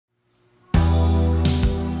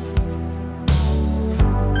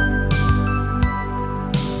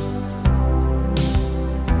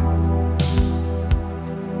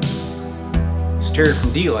Terry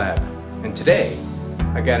from D-Lab, and today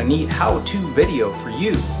I got a neat how-to video for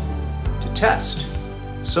you to test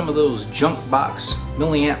some of those junk box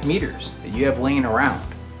milliamp meters that you have laying around.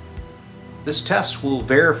 This test will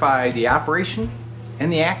verify the operation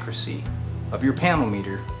and the accuracy of your panel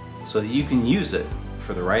meter so that you can use it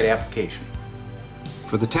for the right application.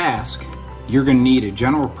 For the task, you're going to need a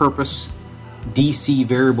general purpose DC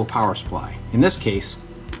variable power supply. In this case,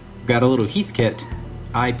 I've got a little Heathkit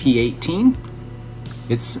IP18.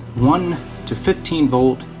 It's 1 to 15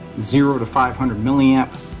 volt, 0 to 500 milliamp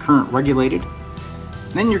current regulated.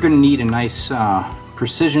 Then you're going to need a nice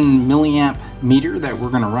precision milliamp meter that we're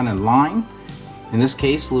going to run in line. In this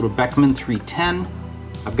case, a little Beckman 310.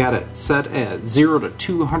 I've got it set at 0 to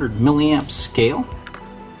 200 milliamp scale.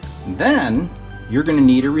 And then you're going to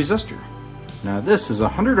need a resistor. Now this is a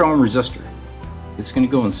 100 ohm resistor. It's going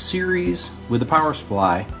to go in series with the power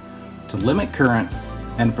supply to limit current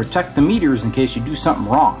and protect the meters in case you do something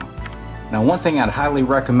wrong. Now one thing I'd highly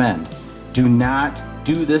recommend, do not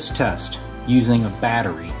do this test using a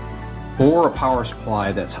battery or a power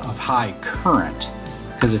supply that's of high current,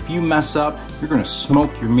 because if you mess up, you're going to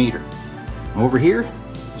smoke your meter. Over here,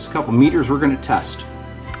 there's a couple meters we're going to test.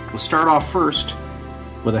 We'll start off first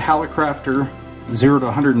with a Hallicrafter 0 to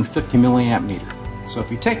 150 milliamp meter. So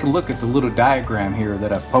if you take a look at the little diagram here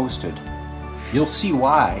that I've posted, you'll see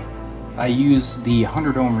why I use the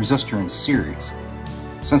 100 ohm resistor in series.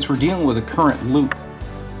 Since we're dealing with a current loop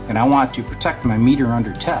and I want to protect my meter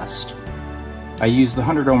under test, I use the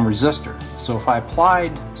 100 ohm resistor. So if I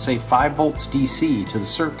applied, say, 5 volts DC to the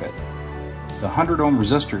circuit, the 100 ohm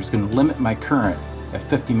resistor is going to limit my current at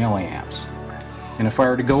 50 milliamps. And if I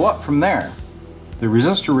were to go up from there, the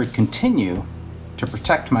resistor would continue to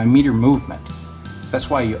protect my meter movement. That's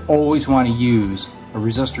why you always want to use a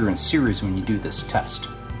resistor in series when you do this test.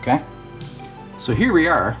 Okay? So here we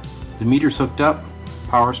are. The meter's hooked up,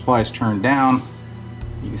 power supply's turned down.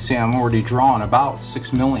 You can see I'm already drawing about 6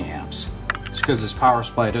 milliamps. It's because this power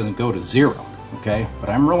supply doesn't go to 0. Okay? But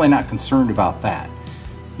I'm really not concerned about that.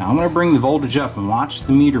 Now I'm going to bring the voltage up and watch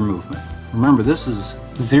the meter movement. Remember, this is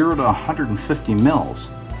 0 to 150 mils.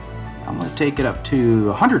 I'm going to take it up to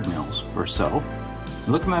 100 mils or so.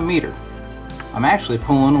 Look at my meter. I'm actually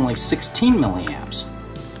pulling only 16 milliamps.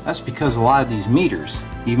 That's because a lot of these meters,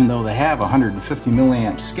 even though they have a 150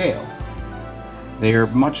 milliamp scale, they are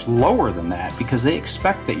much lower than that because they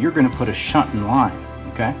expect that you're going to put a shunt in line.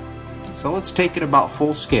 Okay? So let's take it about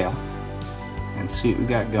full scale and see what we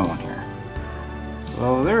got going here.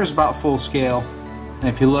 So there's about full scale, and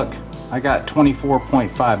if you look, I got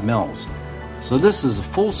 24.5 mils. So this is a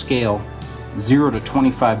full scale 0 to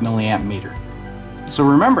 25 milliamp meter. So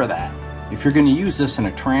remember that. If you're going to use this in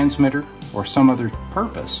a transmitter or some other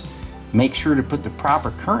purpose, make sure to put the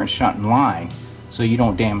proper current shunt in line so you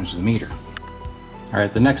don't damage the meter.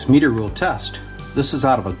 Alright, the next meter we'll test. This is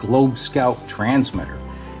out of a Globe Scout transmitter.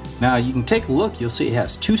 Now you can take a look, you'll see it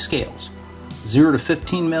has two scales, 0 to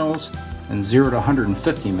 15 mils and 0 to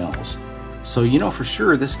 150 mils. So you know for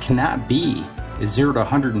sure this cannot be a 0 to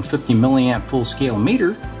 150 milliamp full scale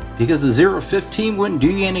meter because the 0 to 15 wouldn't do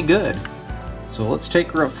you any good. So let's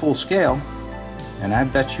take her up full scale, and I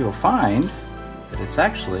bet you'll find that it's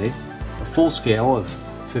actually a full scale of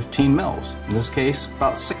 15 mils. In this case,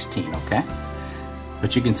 about 16, okay?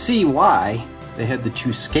 But you can see why they had the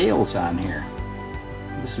two scales on here.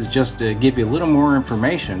 This is just to give you a little more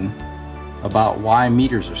information about why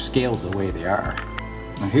meters are scaled the way they are.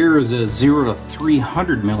 Now here is a 0 to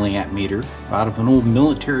 300 milliamp meter out of an old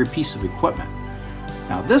military piece of equipment.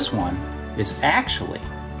 Now this one is actually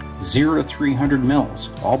 0 to 300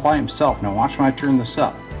 mils, all by himself. Now watch when I turn this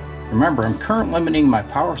up. Remember, I'm current limiting my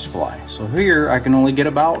power supply. So here I can only get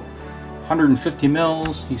about 150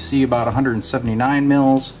 mils. You see about 179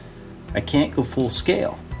 mils. I can't go full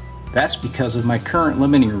scale. That's because of my current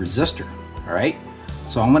limiting resistor. Alright?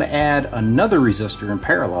 So I'm going to add another resistor in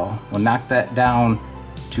parallel. We'll knock that down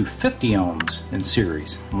to 50 ohms in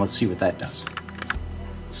series. And let's see what that does.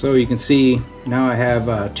 So you can see now I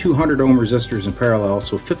have 200 ohm resistors in parallel,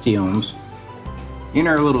 so 50 ohms in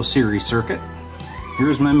our little series circuit.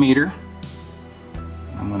 Here's my meter.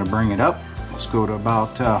 I'm going to bring it up. Let's go to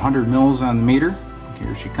about 100 mils on the meter.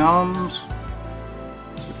 Here she comes.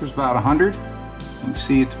 So there's about 100. You can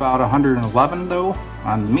see it's about 111 though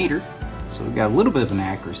on the meter. So we got a little bit of an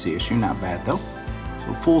accuracy issue, not bad though.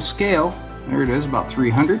 So full scale, there it is, about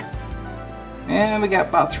 300. And we got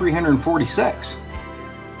about 346.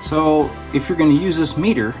 So if you're going to use this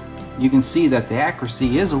meter, you can see that the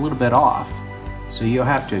accuracy is a little bit off, so you'll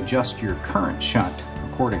have to adjust your current shunt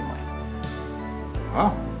accordingly.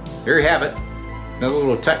 Well, there you have it. Another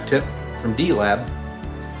little tech tip from D-Lab.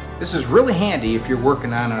 This is really handy if you're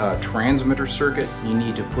working on a transmitter circuit, you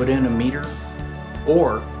need to put in a meter,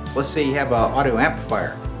 or let's say you have an audio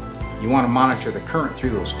amplifier. You want to monitor the current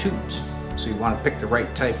through those tubes. So you want to pick the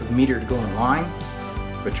right type of meter to go in line,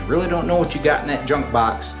 but you really don't know what you got in that junk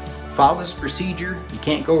box. Follow this procedure, you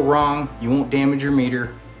can't go wrong, you won't damage your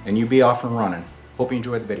meter, and you'll be off and running. Hope you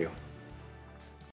enjoyed the video.